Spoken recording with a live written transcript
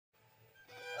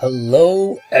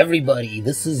Hello everybody,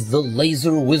 this is the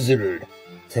Laser Wizard.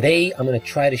 Today I'm going to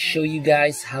try to show you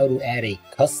guys how to add a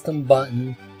custom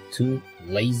button to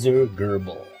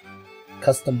LaserGRBL.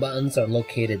 Custom buttons are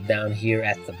located down here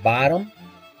at the bottom,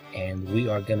 and we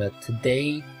are going to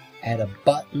today add a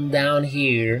button down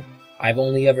here. I've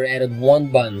only ever added one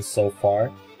button so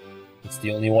far. It's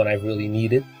the only one I've really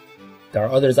needed. There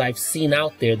are others I've seen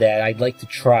out there that I'd like to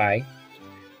try,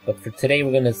 but for today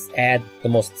we're going to add the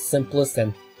most simplest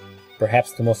and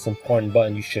perhaps the most important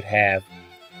button you should have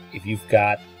if you've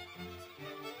got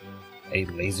a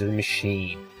laser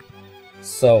machine.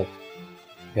 So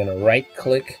you're going to right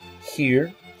click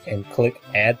here and click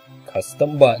Add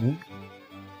Custom Button,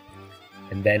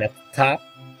 and then at the top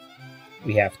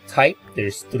we have type.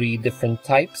 There's 3 different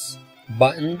types.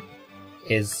 Button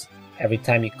is every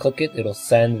time you click it, it'll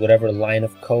send whatever line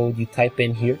of code you type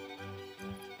in here.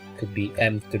 Could be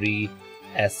M3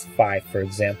 S5 for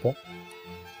example.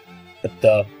 But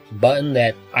the button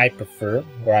that I prefer,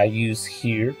 or I use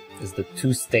here, is the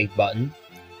 2-state button.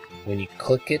 When you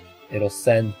click it, it'll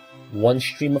send one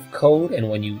stream of code, and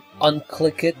when you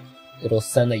unclick it, it'll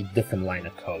send a different line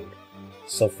of code.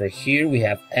 So for here we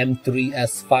have M3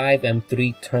 S5.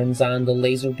 M3 turns on the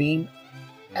laser beam.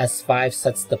 S5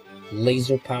 sets the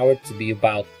laser power to be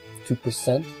about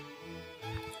 2%.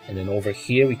 And then over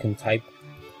here we can type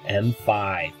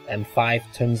M5. M5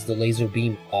 turns the laser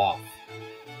beam off.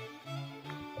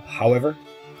 However,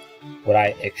 what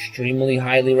I extremely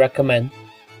highly recommend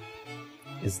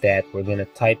is that we're going to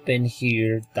type in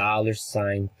here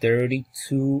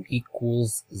 $32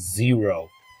 equals 0.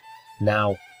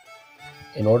 Now,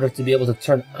 in order to be able to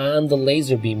turn on the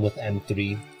laser beam with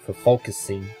M3 for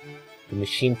focusing, the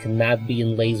machine cannot be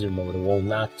in laser mode. It will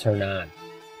not turn on.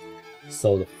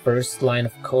 So the first line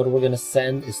of code we're going to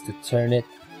send is to turn it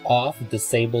off,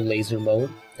 disable laser mode.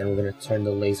 Then we're going to turn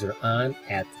the laser on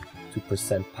at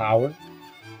 2% power,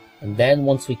 and then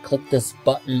once we click this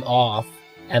button off,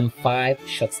 M5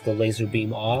 shuts the laser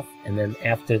beam off, and then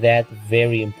after that,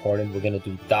 very important, we're going to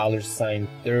do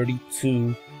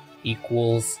 $32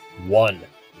 equals 1.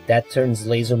 That turns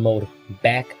laser mode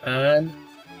back on,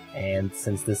 and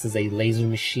since this is a laser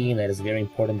machine, that is very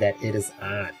important that it is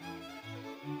on.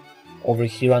 Over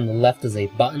here on the left is a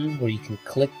button where you can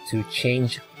click to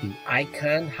change the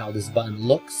icon, how this button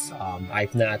looks.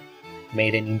 I've not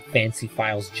made any fancy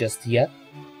files just yet.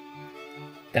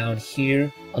 Down here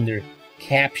under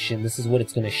caption, this is what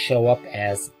it's going to show up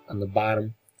as on the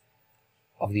bottom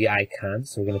of the icon.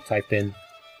 So we're going to type in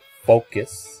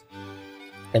focus,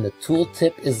 and the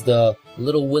tooltip is the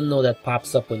little window that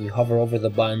pops up when you hover over the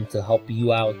button to help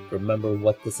you out remember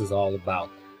what this is all about.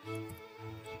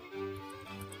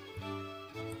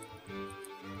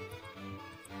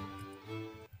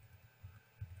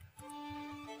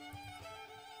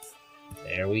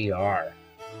 There we are.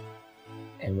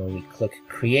 And when we click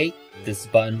create, this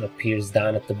button appears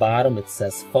down at the bottom. It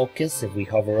says focus. If we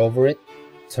hover over it,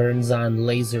 turns on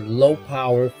laser low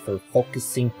power for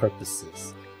focusing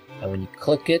purposes. And when you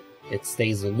click it, it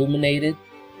stays illuminated,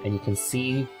 and you can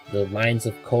see the lines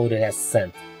of code it has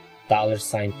sent.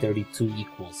 $32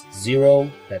 equals 0,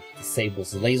 that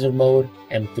disables laser mode.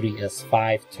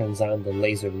 M3S5 turns on the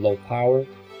laser low power.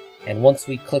 And once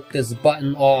we click this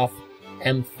button off,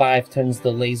 M5 turns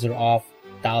the laser off.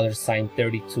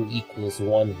 $32 equals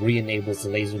 1 re-enables the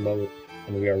laser mode,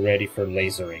 and we are ready for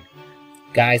lasering.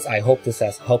 Guys, I hope this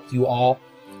has helped you all.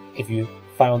 If you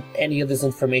found any of this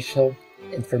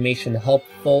information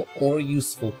helpful or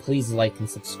useful, please like and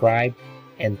subscribe,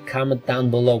 and comment down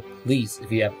below, please,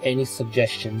 if you have any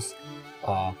suggestions,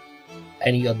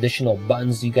 any additional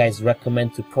buttons you guys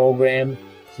recommend to program.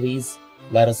 Please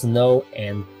let us know,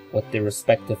 and what their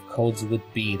respective codes would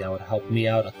be. That would help me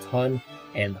out a ton,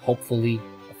 and hopefully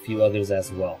a few others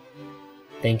as well.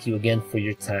 Thank you again for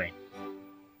your time.